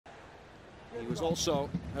He was also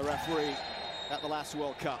a referee at the last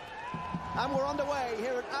World Cup. And we're underway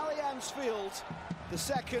here at Allianz Field, the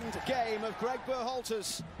second game of Greg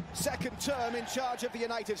Berhalter's second term in charge of the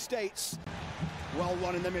United States. Well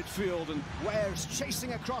run in the midfield, and Ware's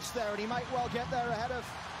chasing across there, and he might well get there ahead of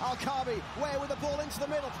Al-Kabi. Ware with the ball into the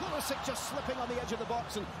middle, Pulisic just slipping on the edge of the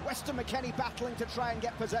box, and Weston McKennie battling to try and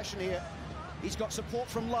get possession here. He's got support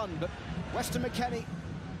from Lund, but Weston McKennie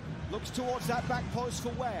looks towards that back post for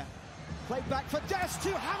Ware. Played back for Dest,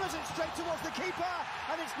 who hammers it straight towards the keeper,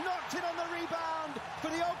 and it's knocked in on the rebound for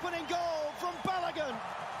the opening goal from Balogun.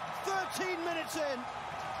 13 minutes in.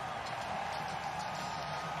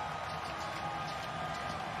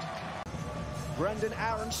 Brenden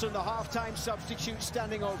Aaronson, the half-time substitute,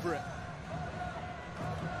 standing over it.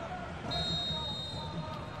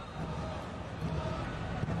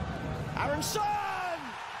 Aaronson!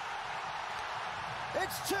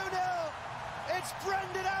 It's 2-0. It's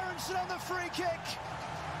Brenden Aaronson on the free kick.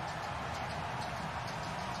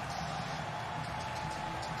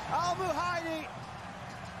 Al-Muhaidi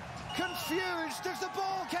confused as the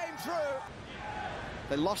ball came through.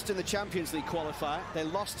 They lost in the Champions League qualifier, they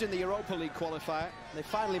lost in the Europa League qualifier, they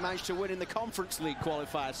finally managed to win in the Conference League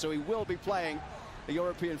qualifier, so he will be playing the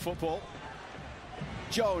European football.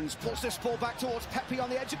 Jones pulls this ball back towards Pepi on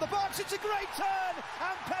the edge of the box. It's a great turn,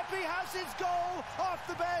 and Pepi has his goal off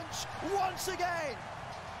the bench once again.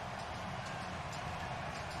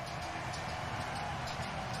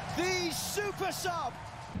 The super sub.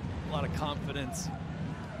 A lot of confidence.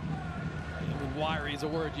 I mean, wiry is a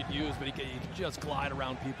word you'd use, but he can just glide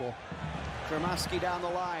around people. Kramaski down the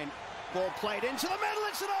line. Ball played into the middle.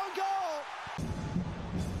 It's an own goal.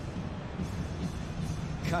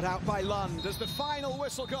 Cut out by Lund as the final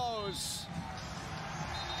whistle goes.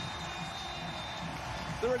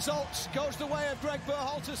 The result goes the way of Greg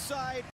Berhalter's side.